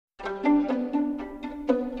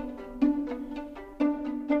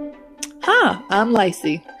Hi, I'm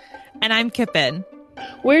Lacey. And I'm Kippen.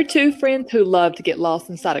 We're two friends who love to get lost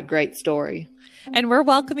inside a great story. And we're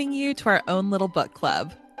welcoming you to our own little book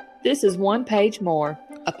club. This is One Page More,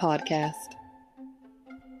 a podcast.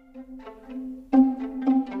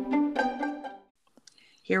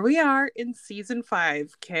 Here we are in season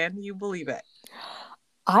 5. Can you believe it?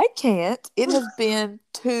 I can't. It has been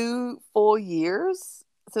 2 full years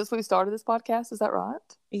since we started this podcast. Is that right?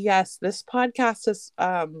 Yes, this podcast has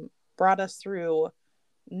brought us through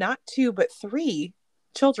not 2 but 3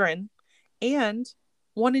 children and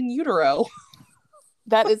 1 in utero.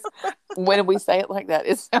 That is, when we say it like that,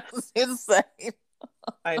 it sounds insane.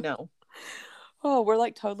 I know. Oh, we're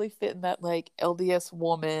like totally fitting that like LDS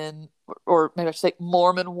woman, or maybe I should say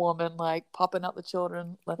Mormon woman, like popping out the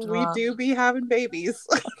children left and We right. do be having babies.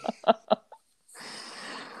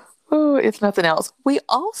 Oh, if nothing else. We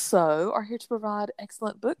also are here to provide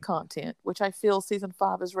excellent book content, which I feel season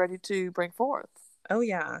 5 is ready to bring forth. Oh,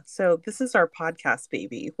 yeah. So this is our podcast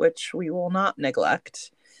baby, which we will not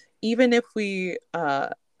neglect. Even if we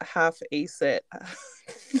half ace it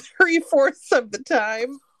 3/4 of the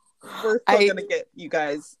time, we're still going to get you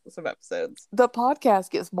guys some episodes. The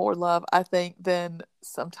podcast gets more love, I think, than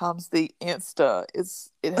sometimes the Insta.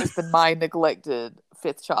 It has been my neglected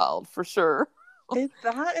 5th child, for sure.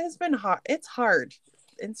 That has been hard. It's hard.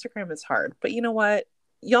 Instagram is hard. But you know what?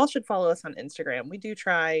 Y'all should follow us on Instagram. We do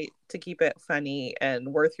try to keep it funny and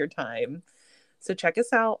worth your time. So check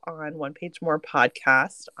us out on One Page More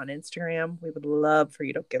Podcast on Instagram. We would love for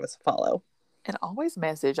you to give us a follow. And always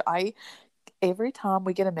message. Every time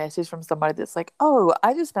we get a message from somebody that's like, oh,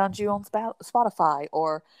 I just found you on Spotify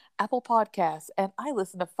or Apple Podcasts, and I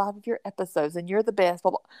listened to 5 of your episodes, and you're the best.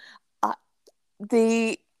 Blah, blah.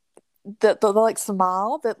 The like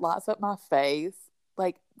smile that lights up my face,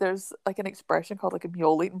 like there's like an expression called like a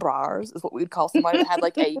mule eating briars is what we would call somebody that had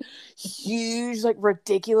like a huge like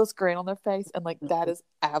ridiculous grin on their face, and like that is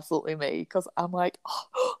absolutely me, because I'm like,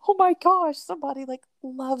 oh my gosh, somebody like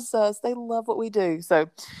loves us, they love what we do. So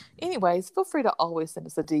anyways, feel free to always send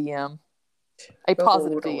us a DM, a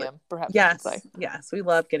positive DM, perhaps. Yes, we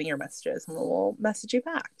love getting your messages and we'll message you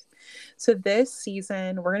back. So this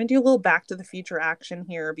season, we're going to do a little Back to the Future action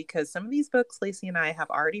here, because some of these books Lacey and I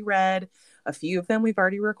have already read. A few of them we've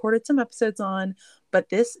already recorded some episodes on, but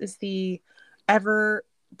this is the ever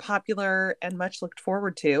popular and much looked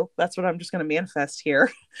forward to, that's what I'm just going to manifest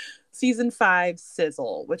here, season 5,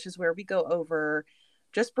 Sizzle, which is where we go over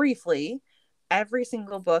just briefly every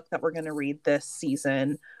single book that we're going to read this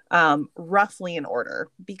season, roughly in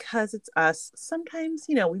order, because it's us. Sometimes,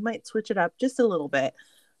 we might switch it up just a little bit,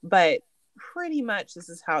 but pretty much this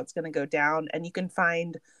is how it's going to go down. And you can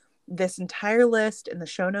find this entire list in the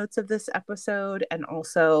show notes of this episode, and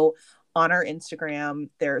also on our Instagram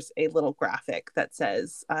there's a little graphic that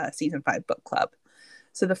says season 5 book club.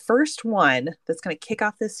 So the first one that's going to kick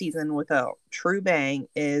off this season with a true bang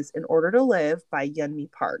is In Order to Live by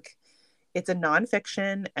Yeonmi Park. It's a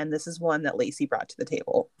nonfiction, and this is one that Lacey brought to the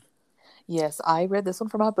table. Yes, I read this one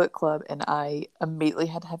for my book club, and I immediately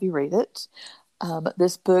had to have you read it.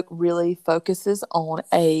 This book really focuses on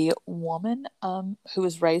a woman who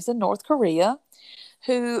was raised in North Korea,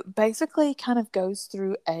 who basically kind of goes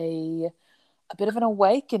through a bit of an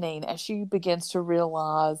awakening as she begins to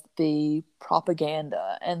realize the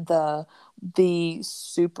propaganda and the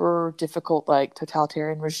super difficult like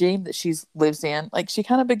totalitarian regime that she lives in. Like, she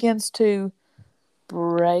kind of begins to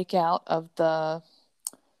break out of the...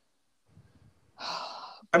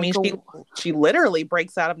 I mean, she literally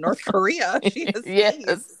breaks out of North Korea.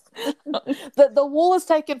 Yes. The wool is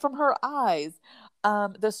taken from her eyes.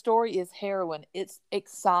 The story is harrowing. It's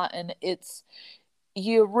exciting.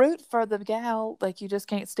 You root for the gal, like you just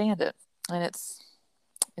can't stand it. And it's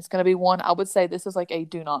going to be one, I would say this is like a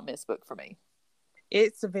do not miss book for me.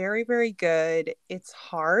 It's very, very good. It's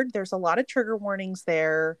hard. There's a lot of trigger warnings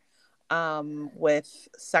there, with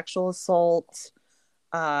sexual assault,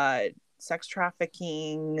 sex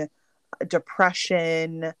trafficking,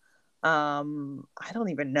 depression, I don't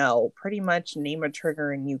even know, pretty much name a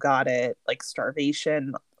trigger and you got it, like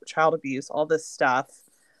starvation, child abuse, all this stuff.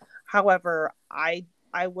 However, I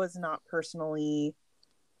was not personally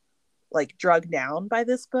like drugged down by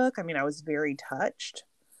this book. I mean, I was very touched,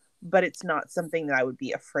 but it's not something that I would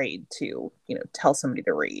be afraid to, tell somebody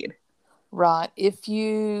to read. Right.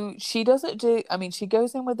 She doesn't do, I mean, she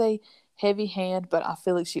goes in with a heavy hand, but I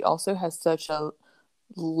feel like she also has such a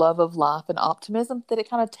love of life and optimism that it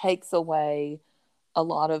kind of takes away a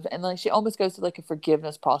lot of, and like she almost goes through like a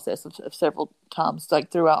forgiveness process of several times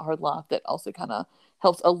like throughout her life that also kind of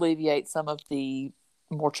helps alleviate some of the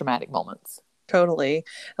more traumatic moments. Totally.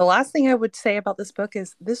 The last thing I would say about this book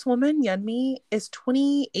is this woman, Yeonmi, is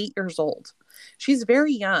 28 years old. She's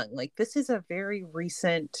very young. Like, this is a very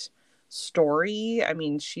recent story. I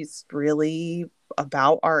mean, she's really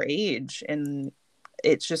about our age. And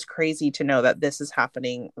it's just crazy to know that this is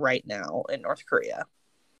happening right now in North Korea.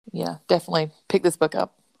 Yeah, definitely pick this book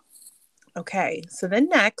up. Okay. So then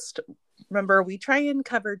next, remember, we try and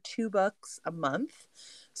cover 2 books a month.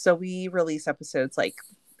 So we release episodes like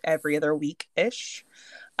every other week-ish.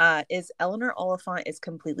 Is Eleanor Oliphant is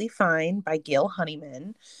Completely Fine by Gail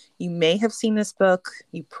Honeyman. You may have seen this book.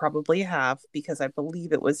 You probably have, because I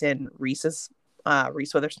believe it was in Reese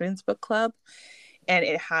Witherspoon's book club. And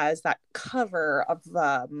it has that cover of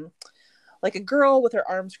like a girl with her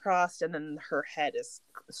arms crossed, and then her head is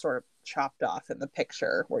sort of chopped off in the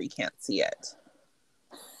picture where you can't see it.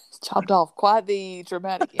 Chopped off. Quite the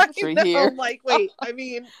dramatic imagery here. I'm like, wait, I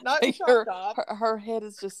mean, not chopped off. Her head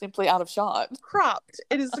is just simply out of shot. Cropped.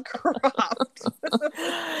 It is cropped.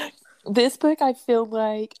 This book, I feel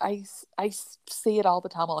like I see it all the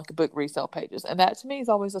time on like a book resale pages. And that to me is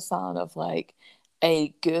always a sign of like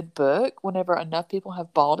a good book whenever enough people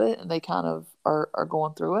have bought it and they kind of are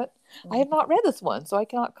going through it. I have not read this one, so I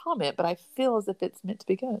cannot comment, but I feel as if it's meant to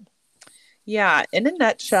be good. Yeah. In a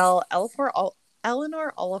nutshell,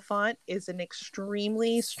 Eleanor Oliphant is an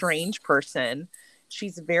extremely strange person.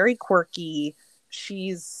 She's very quirky.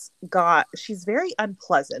 She's very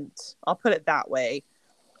unpleasant. I'll put it that way,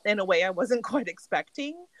 in a way I wasn't quite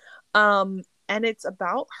expecting. And it's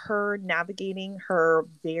about her navigating her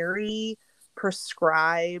very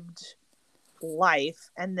prescribed life.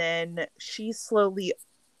 And then she slowly,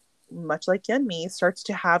 much like Yeonmi, starts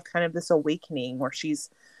to have kind of this awakening where she's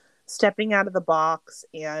stepping out of the box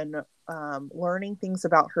and learning things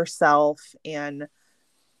about herself and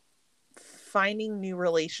finding new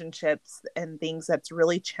relationships and things that's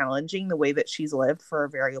really challenging the way that she's lived for a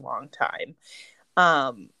very long time.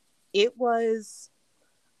 It was,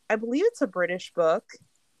 I believe it's a British book,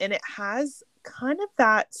 and it has kind of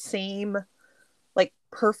that same like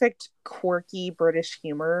perfect quirky British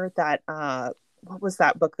humor that what was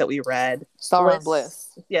that book that we read? Sorrow and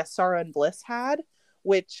Bliss. Yeah, Sorrow and Bliss had,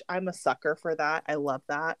 which I'm a sucker for that. I love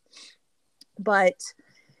that. But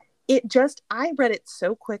I read it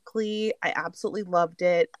so quickly. I absolutely loved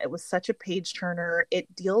it. It was such a page turner.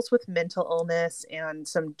 It deals with mental illness and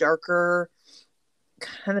some darker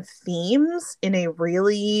kind of themes in a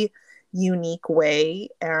really unique way.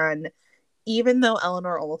 And even though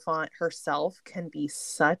Eleanor Oliphant herself can be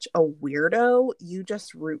such a weirdo, you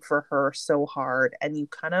just root for her so hard, and you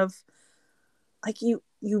kind of like you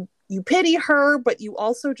pity her, but you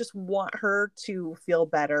also just want her to feel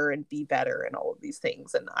better and be better and all of these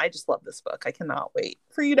things. And I just love this book. I cannot wait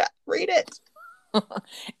for you to read it.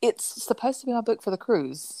 It's supposed to be my book for the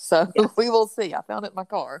cruise, so yes. We will see. I found it in my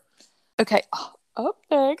car. Okay, up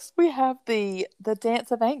next we have the Dance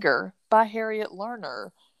of Anger by Harriet Lerner.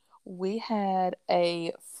 We had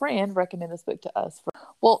a friend recommend this book to us.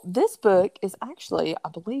 This book is actually, I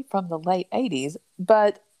believe, from the late 80s,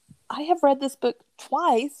 but I have read this book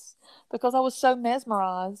twice because I was so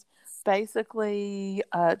mesmerized. Basically,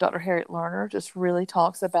 Dr. Harriet Lerner just really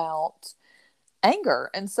talks about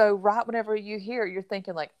anger. And so right whenever you hear it, you're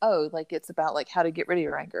thinking like, oh, like it's about like how to get rid of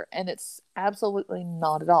your anger. And it's absolutely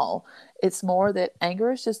not at all. It's more that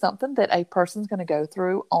anger is just something that a person's going to go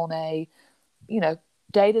through on a,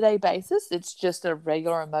 day-to-day basis. It's just a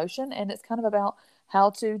regular emotion. And it's kind of about how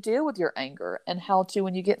to deal with your anger and how to,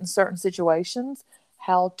 when you get in certain situations,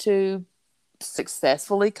 how to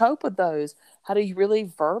successfully cope with those. How do you really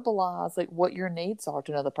verbalize like what your needs are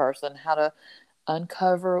to another person? How to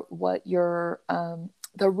uncover what your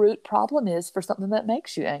the root problem is for something that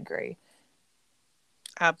makes you angry.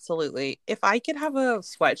 Absolutely. If I could have a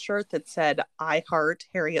sweatshirt that said "I heart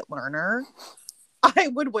Harriet Lerner," I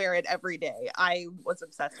would wear it every day. I was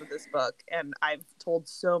obsessed with this book, and I've told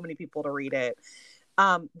so many people to read it.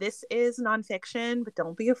 This is nonfiction, but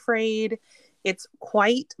don't be afraid. It's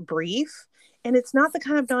quite brief, and it's not the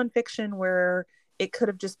kind of nonfiction where it could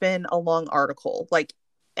have just been a long article. Like,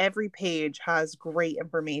 every page has great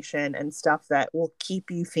information and stuff that will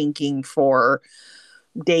keep you thinking for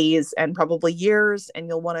days and probably years, and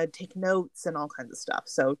you'll want to take notes and all kinds of stuff.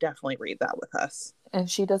 So definitely read that with us. And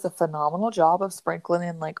she does a phenomenal job of sprinkling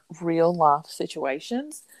in like real life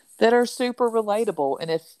situations that are super relatable.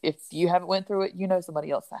 And if you haven't went through it,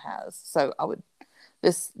 somebody else that has. So I would,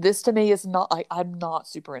 this to me is not, I'm not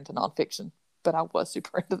super into nonfiction, but I was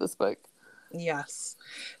super into this book. Yes.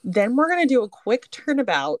 Then we're going to do a quick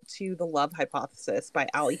turnabout to The Love Hypothesis by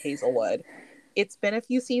Ali Hazelwood. It's been a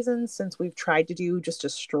few seasons since we've tried to do just a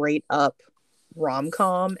straight up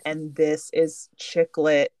rom-com, and this is chick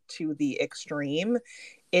lit to the extreme.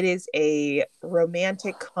 It is a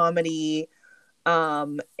romantic comedy,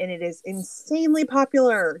 and it is insanely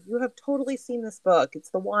popular. You have totally seen this book.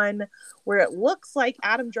 It's the one where it looks like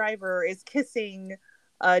Adam Driver is kissing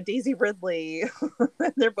Daisy Ridley.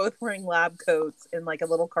 They're both wearing lab coats in like a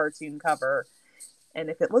little cartoon cover. And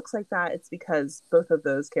if it looks like that, it's because both of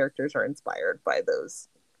those characters are inspired by those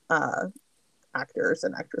actors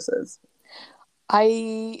and actresses.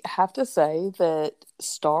 I have to say that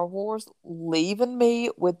Star Wars leaving me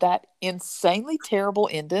with that insanely terrible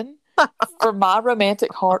ending for my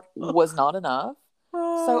romantic heart was not enough.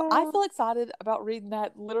 So I feel excited about reading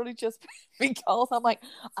that literally just because I'm like,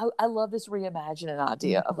 I love this reimagining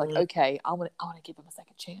idea of like, okay, I want to give him a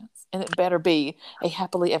second chance, and it better be a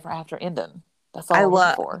happily ever after ending. That's all I'm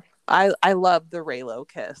looking for. I love the Raylo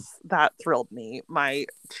kiss. That thrilled me. My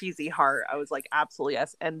cheesy heart. I was like, absolutely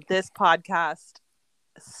yes. And this podcast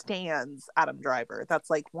stands Adam Driver. That's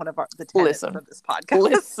like one of the tenets of this podcast.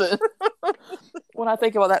 Listen, when I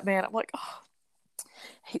think about that man, I'm like, oh,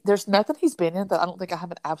 there's nothing he's been in that I don't think I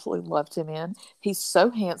haven't absolutely loved him in. He's so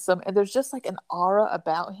handsome, and there's just like an aura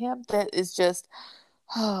about him that is just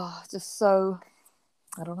so,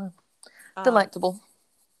 I don't know, delectable.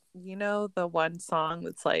 You know the one song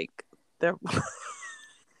that's like there.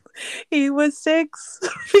 He was 6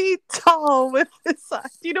 feet tall with his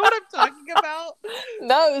size. Do you know what I'm talking about?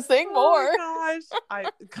 No, sing more. Oh gosh, I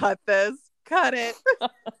cut this. Cut it.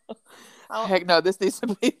 Heck no, this needs to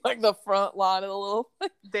be like the front line of the little.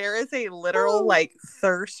 There is a literal like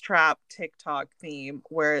thirst trap TikTok theme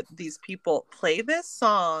where these people play this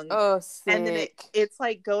song, and then it's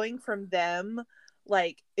like going from them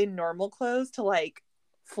like in normal clothes to like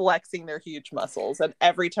flexing their huge muscles, and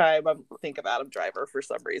every time I think of Adam Driver for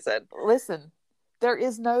some reason. Listen, there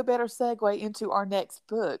is no better segue into our next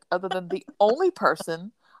book other than the only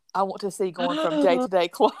person I want to see going from day-to-day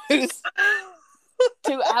clothes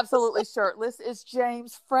to absolutely shirtless is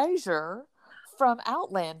James Fraser from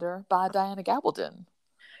Outlander by Diana Gabaldon.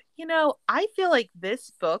 You know, I feel like this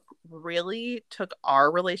book really took our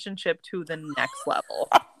relationship to the next level.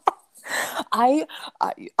 I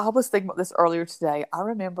was thinking about this earlier today. I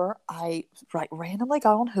remember I randomly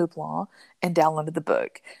got on Hoopla and downloaded the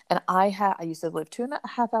book. And I used to live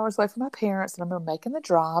 2.5 hours away from my parents, and I remember making the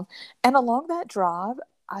drive. And along that drive,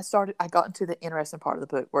 I got into the interesting part of the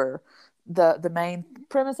book where the main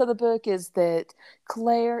premise of the book is that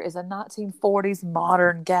Claire is a 1940s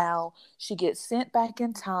modern gal. She gets sent back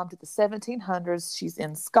in time to the 1700s. She's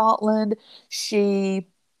in Scotland. She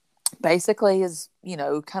basically is,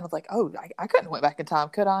 kind of like, oh, I couldn't have went back in time,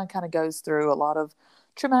 could I? And kind of goes through a lot of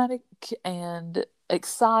traumatic and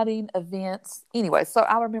exciting events. Anyway, so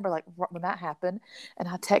I remember like when that happened, and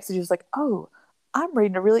I texted you, was like, oh, I'm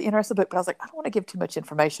reading a really interesting book, but I was like, I don't want to give too much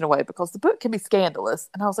information away because the book can be scandalous.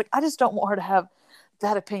 And I was like, I just don't want her to have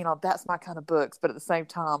that opinion on that's my kind of books, but at the same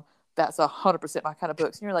time, that's 100% my kind of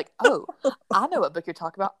books. And you're like, oh, I know what book you're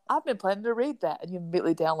talking about. I've been planning to read that. And you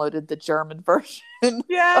immediately downloaded the German version.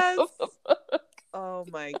 Yes. Oh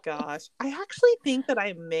my gosh. I actually think that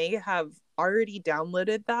I may have already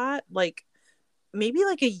downloaded that, like maybe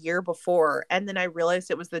like a year before. And then I realized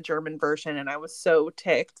it was the German version, and I was so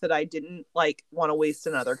ticked that I didn't like want to waste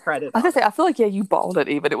another credit. I was gonna say, I feel like, yeah, you bought it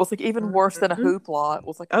even. It was like even worse than a Hoopla. It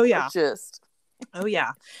was like, oh yeah. Just. Oh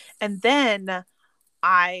yeah. And then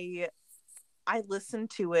I listened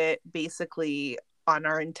to it basically on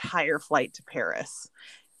our entire flight to Paris,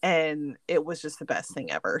 and it was just the best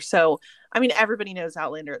thing ever. So, I mean, everybody knows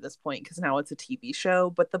Outlander at this point because now it's a TV show,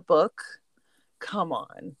 but the book, come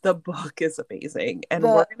on, the book is amazing, and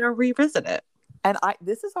we're going to revisit it. And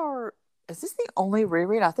is this the only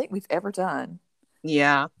reread I think we've ever done?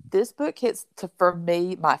 Yeah. This book hits for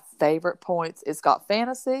me, my favorite points. It's got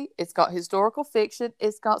fantasy, it's got historical fiction,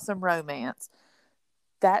 it's got some romance.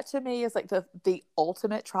 That to me is like the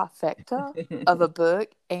ultimate trifecta of a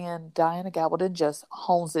book, and Diana Gabaldon just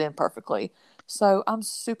hones it in perfectly. So I'm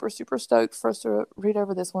super, super stoked for us to read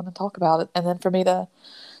over this one and talk about it. And then for me to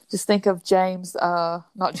just think of James,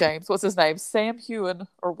 not James, what's his name? Sam Heughan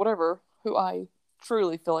or whatever, who I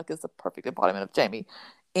truly feel like is the perfect embodiment of Jamie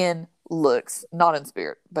in looks, not in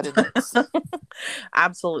spirit, but in looks.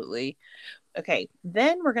 Absolutely. Okay,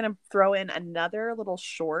 then we're going to throw in another little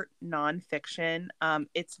short nonfiction.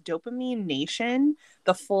 It's Dopamine Nation.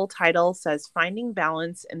 The full title says Finding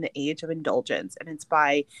Balance in the Age of Indulgence, and it's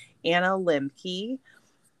by Anna Lembke.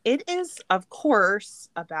 It is, of course,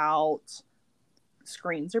 about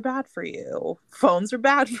screens are bad for you. Phones are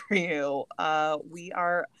bad for you. We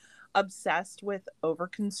are obsessed with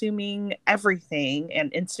over-consuming everything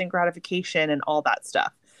and instant gratification and all that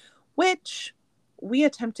stuff, which we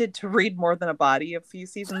attempted to read More Than a Body a few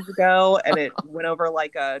seasons ago, and it went over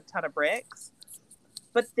like a ton of bricks.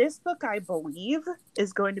 But this book, I believe,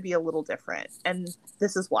 is going to be a little different. And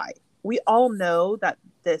this is why. We all know that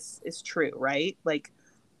this is true, right? Like,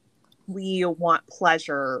 we want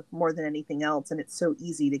pleasure more than anything else. And it's so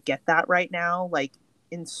easy to get that right now. Like,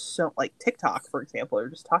 like TikTok, for example, we're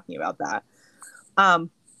just talking about that. And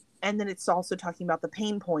then it's also talking about the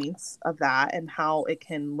pain points of that and how it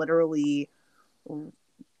can literally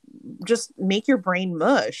just make your brain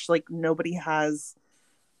mush. Like, nobody has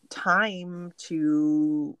time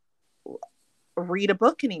to read a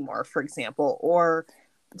book anymore, for example, or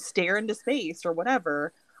stare into space or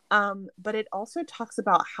whatever. But it also talks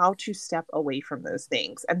about how to step away from those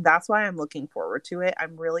things. And that's why I'm looking forward to it.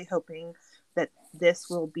 I'm really hoping that this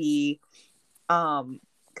will be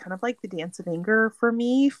kind of like the dance of anger for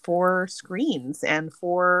me for screens and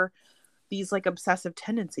for these like obsessive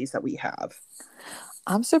tendencies that we have.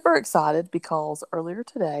 I'm super excited because earlier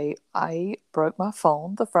today I broke my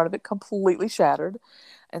phone. The front of it completely shattered.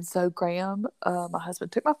 And so Graham, my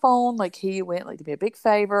husband, took my phone. Like, he went, like, to be a big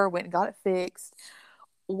favor, went and got it fixed.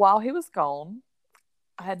 While he was gone,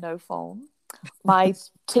 I had no phone. My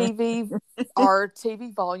our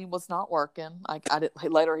TV volume was not working. Like,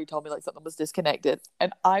 later he told me like something was disconnected.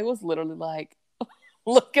 And I was literally like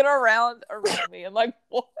looking around me and like,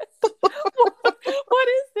 what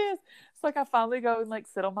is this? It's like I finally go and like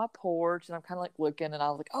sit on my porch and I'm kind of like looking, and I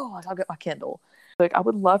was like, oh, I'll get my Kindle. Like, I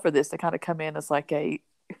would love for this to kind of come in as like I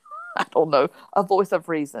don't know, a voice of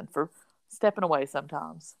reason for stepping away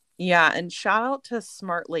sometimes. Yeah, and shout out to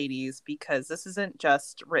Smart Ladies, because this isn't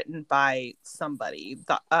just written by somebody.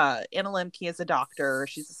 Anna Lembke is a doctor.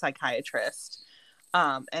 She's a psychiatrist,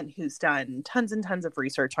 and who's done tons and tons of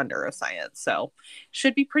research on neuroscience. So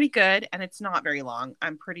should be pretty good, and it's not very long.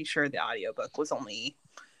 I'm pretty sure the audiobook was only,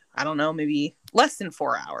 I don't know, maybe less than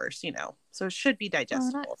 4 hours, so it should be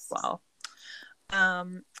digestible as well.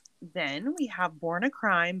 Then we have Born a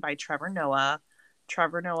Crime by Trevor Noah.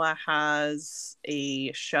 Trevor Noah has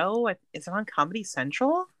a show. Is it on Comedy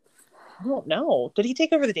Central? I don't know. Did he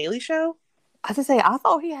take over The Daily Show? I have to say, I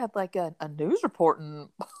thought he had like a news report, and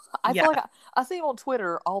I feel like I see him on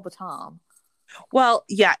Twitter all the time. Well,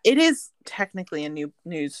 yeah, it is technically a new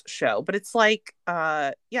news show, but it's like,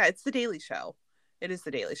 it's The Daily Show. It is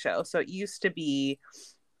The Daily Show. So it used to be,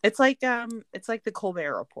 it's like the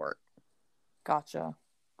Colbert Report. Gotcha.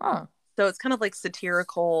 Huh. So it's kind of like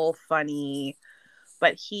satirical, funny,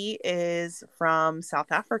 but he is from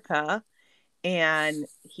South Africa, and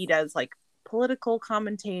he does like political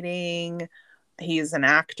commentating. He's an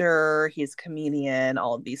actor, he's a comedian,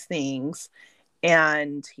 all of these things.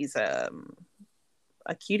 And he's a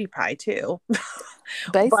cutie pie too.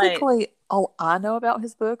 Basically, all I know about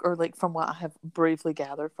his book, or like from what I have briefly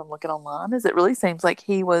gathered from looking online, is it really seems like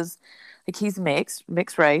he's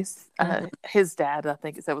mixed race. Mm-hmm. His dad, I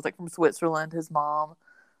think it said, was like from Switzerland. His mom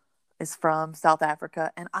is from South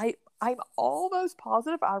Africa, and I'm almost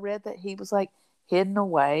positive I read that he was like hidden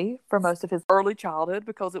away for most of his early childhood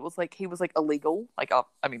because it was like he was like illegal, like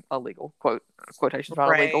illegal quotations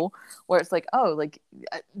around illegal, where it's like, oh, like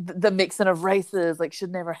the mixing of races like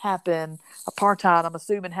should never happen. Apartheid, I'm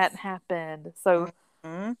assuming, hadn't happened, so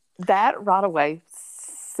that right away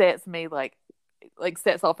sets me like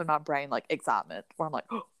sets off in my brain like excitement, where I'm like,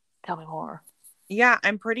 oh, tell me more. Yeah,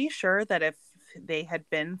 I'm pretty sure that if they had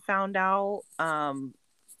been found out,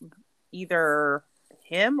 either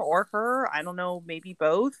him or her, I don't know, maybe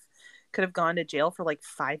both, could have gone to jail for like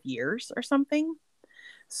 5 years or something.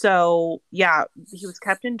 So yeah, he was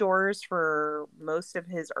kept indoors for most of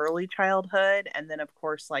his early childhood, and then of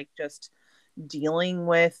course like just dealing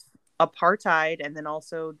with apartheid, and then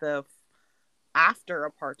also the after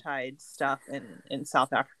apartheid stuff in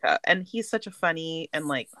South Africa. And he's such a funny and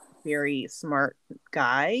like very smart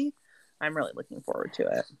guy. I'm really looking forward to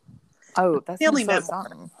it. Oh, that's so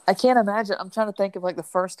exciting. I can't imagine. I'm trying to think of like the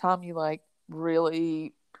first time you like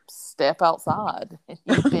really step outside.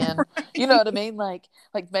 You've been, you know what I mean? Like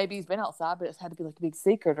maybe he's been outside, but it's had to be like a big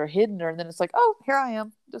secret or hidden, and then it's like, oh, here I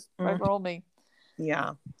am, just regular old me.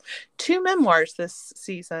 Yeah, 2 memoirs this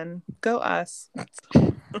season. Go us.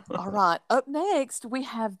 All right. Up next, we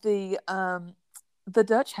have the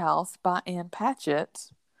Dutch House by Anne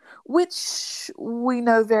Patchett, which we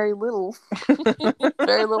know very little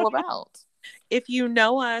about. If you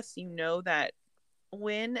know us, you know that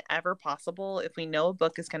whenever possible, if we know a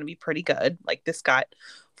book is going to be pretty good, like this got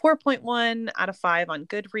 4.1 out of 5 on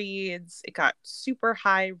Goodreads. It got super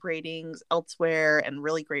high ratings elsewhere and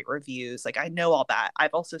really great reviews. Like, I know all that.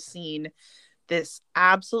 I've also seen this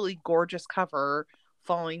absolutely gorgeous cover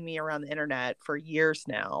following me around the internet for years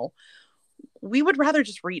now. we would rather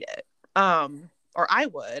just read it. Or I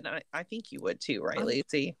would. I think you would too, right,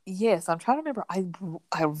 Lacey? Yes, I'm trying to remember. I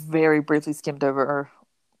very briefly skimmed over.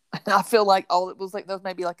 I feel like all it was like those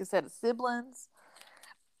maybe like I said siblings.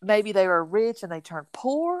 Maybe they were rich and they turned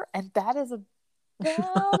poor, and that is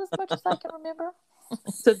about as much as I can remember.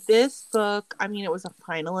 So this book, I mean, it was a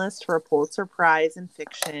finalist for a Pulitzer Prize in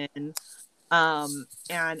fiction. And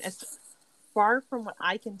as far from what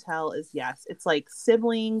I can tell is yes, it's like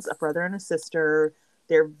siblings, a brother and a sister.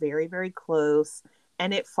 They're very, very close.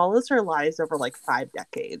 And it follows their lives over like 5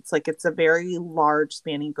 decades. Like it's a very large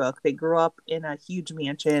spanning book. They grew up in a huge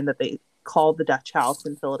mansion that they called the Dutch House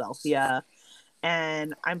in Philadelphia.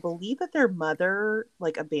 And I believe that their mother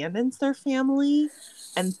like abandons their family,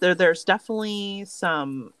 and there's definitely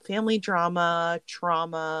some family drama,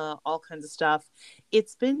 trauma, all kinds of stuff.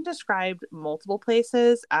 It's been described multiple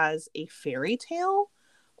places as a fairy tale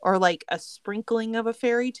or like a sprinkling of a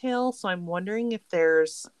fairy tale. So I'm wondering if they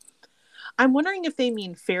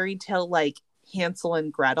mean fairy tale like Hansel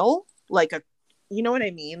and Gretel, like a, you know what I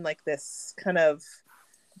mean, like this kind of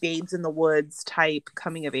babes in the woods type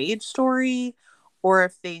coming of age story, or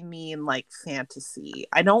if they mean like fantasy.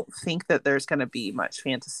 I don't think that there's going to be much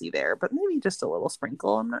fantasy there, but maybe just a little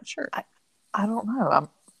sprinkle. I'm not sure. I don't know.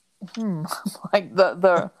 Like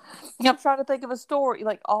I'm trying to think of a story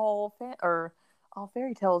like all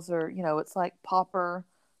fairy tales are, it's like pauper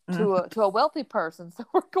to a wealthy person. So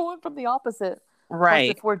we're going from the opposite. Right.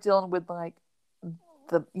 Plus if we're dealing with like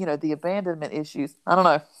the abandonment issues. I don't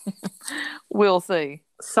know. We'll see.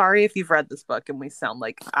 Sorry if you've read this book and we sound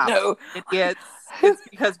like no idiots. It's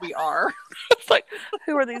because we are. It's like,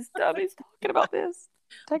 who are these dummies talking about this?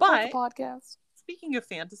 Take back the podcast. Speaking of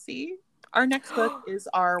fantasy, our next book is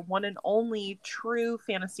our one and only true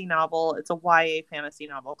fantasy novel. It's a YA fantasy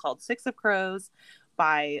novel called Six of Crows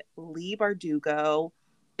by Leigh Bardugo.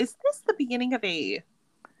 Is this the beginning of a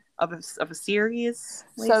series,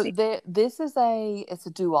 Lacey? So this is it's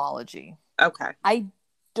a duology. Okay. I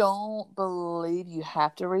don't believe you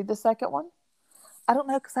have to read the second one. I don't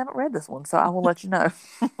know because I haven't read this one, so I will let you know.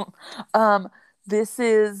 This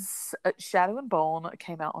is Shadow and Bone. It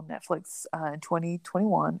came out on Netflix in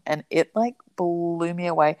 2021, and it like blew me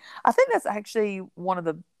away. I think that's actually one of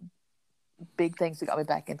the big things that got me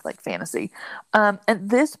back into like fantasy. And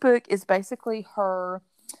this book is basically her.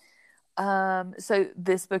 So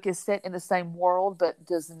this book is set in the same world, but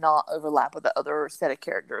does not overlap with the other set of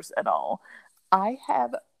characters at all. I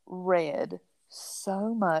have read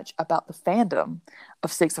so much about the fandom of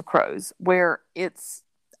Six of Crows, where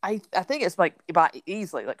I think it's like by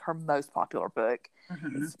easily like her most popular book.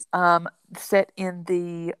 Mm-hmm. It's set in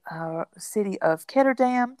the city of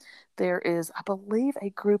Ketterdam. There is, I believe,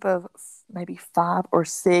 a group of maybe 5 or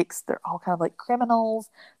 6. They're all kind of like criminals.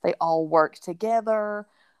 They all work together.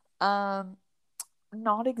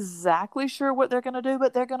 Not exactly sure what they're going to do,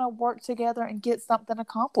 but they're going to work together and get something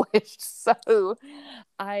accomplished. So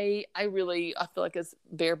I feel like as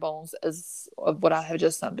bare bones as of what I have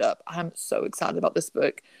just summed up, I'm so excited about this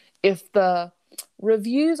book. If the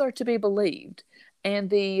reviews are to be believed and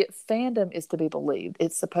the fandom is to be believed,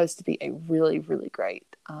 it's supposed to be a really, really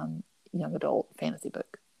great young adult fantasy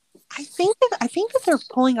book. I think that they're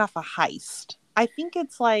pulling off a heist. I think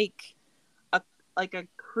it's like a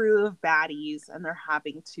crew of baddies and they're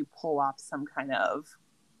having to pull off some kind of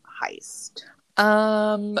heist.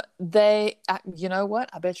 They you know what,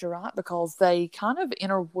 I bet you're right, because they kind of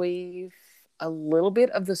interweave a little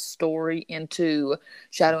bit of the story into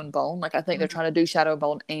Shadow and Bone. Like I think they're trying to do Shadow and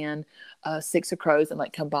Bone and Six of Crows and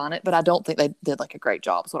like combine it, but I don't think they did like a great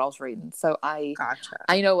job is what I was reading. So I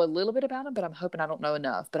know a little bit about them, but I'm hoping I don't know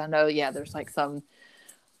enough. But I know there's like some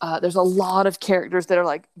there's a lot of characters that are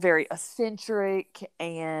like very eccentric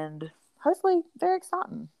and hopefully very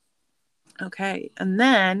exciting. Okay. And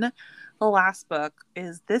then the last book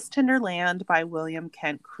is This Tender Land by William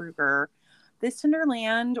Kent Krueger. This Tender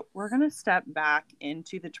Land, we're going to step back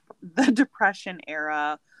into the Depression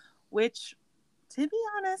era, which, to be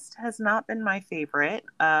honest, has not been my favorite.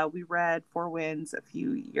 We read Four Winds a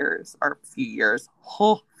few years.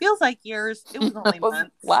 Oh, feels like years. It was only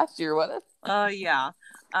months. Last year, wasn't it? Yeah.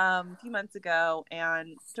 A few months ago.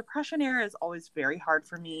 And Depression era is always very hard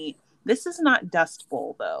for me. This is not Dust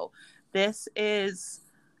Bowl, though. It's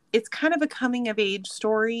kind of a coming of age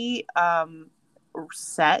story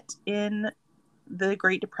set in the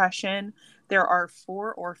Great Depression. There are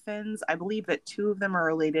 4 orphans. I believe that 2 of them are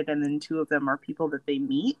related and then 2 of them are people that they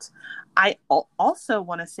meet. I also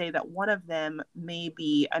want to say that one of them may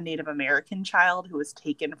be a Native American child who was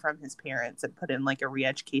taken from his parents and put in like a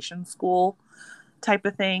re-education school type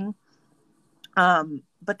of thing.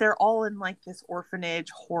 but they're all in like this orphanage,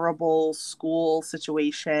 horrible school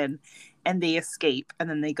situation, and they escape, and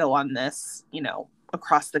then they go on this,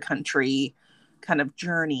 across the country kind of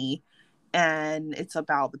journey, and it's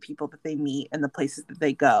about the people that they meet and the places that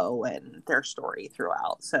they go and their story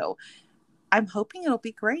throughout. So I'm hoping it'll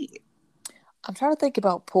be great. I'm trying to think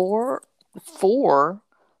about four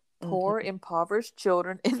impoverished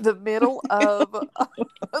children in the middle of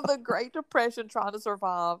the Great Depression trying to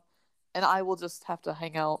survive, and I will just have to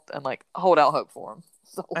hang out and like hold out hope for them.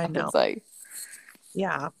 So I can say,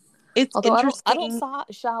 yeah, it's although interesting. I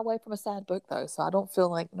don't shy away from a sad book though, so I don't feel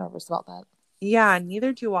like nervous about that. Yeah,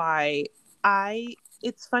 neither do I.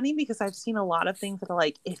 It's funny because I've seen a lot of things that are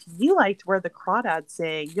like, if you liked Where the Crawdads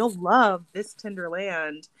Sing, you'll love This Tender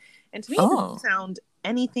Land. And to me, it doesn't sound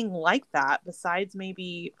anything like that, besides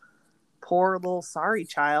maybe poor little sorry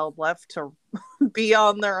child left to be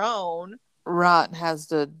on their own. Right, and has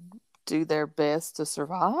to do their best to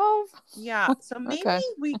survive. Yeah, so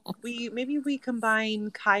maybe we combine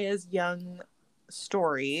Kaya's young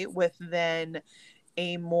story with then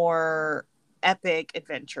a more epic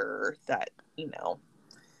adventure that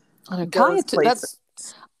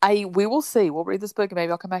Kaya, we will see. We'll read this book and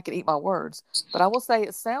maybe I'll come back and eat my words. But I will say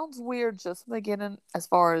it sounds weird just from the beginning as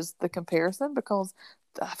far as the comparison, because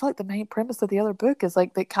I feel like the main premise of the other book is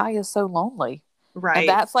like that Kaya is so lonely, right? And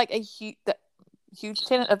that's like a huge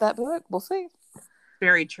tenet of that book. We'll see.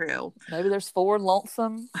 Very true. Maybe there's 4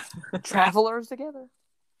 lonesome travelers together.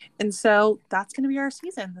 And so that's going to be our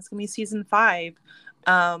season. That's going to be season 5.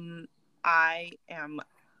 I am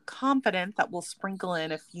confident that we'll sprinkle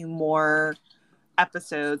in a few more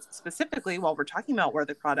episodes, specifically while we're talking about Where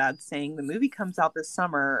the Crawdads Sing. The movie comes out this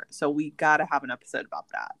summer, so we got to have an episode about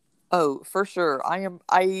that. Oh, for sure.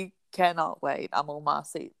 I cannot wait. I'm on my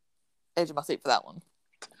edge of my seat for that one.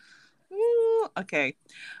 Ooh, okay.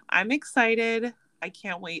 I'm excited. I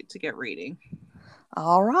can't wait to get reading.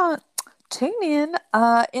 All right. Tune in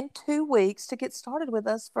 2 weeks to get started with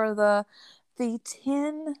us for the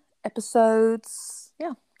 10 episodes,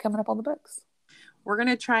 coming up on the books. We're going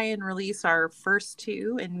to try and release our first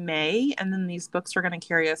 2 in May, and then these books are going to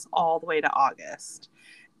carry us all the way to August.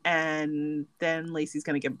 And then Lacey's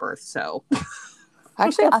going to give birth, so.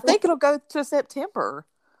 Actually, I think it'll go to September.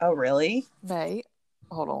 Oh, really? May.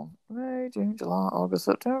 Hold on. May, June, July, August,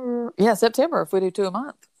 September. Yeah, September if we do 2 a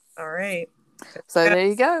month. All right. So there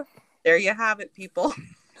you go. There you have it, people.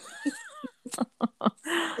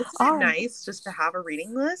 It's nice just to have a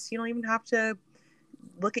reading list. You don't even have to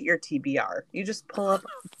look at your TBR. You just pull up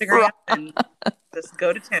Instagram and just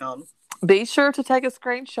go to town. Be sure to take a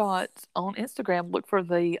screenshot on Instagram. Look for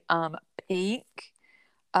the pink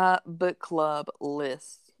book club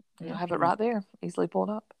list. You'll have it right there. Easily pulled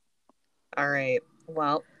up. All right.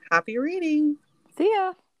 Well, happy reading. See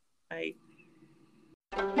ya. Bye.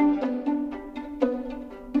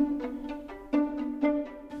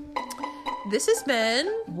 This has been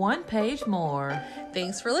One Page More.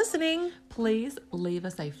 Thanks for listening. Please leave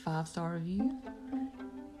us a 5-star review.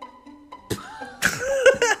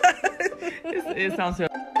 It sounds so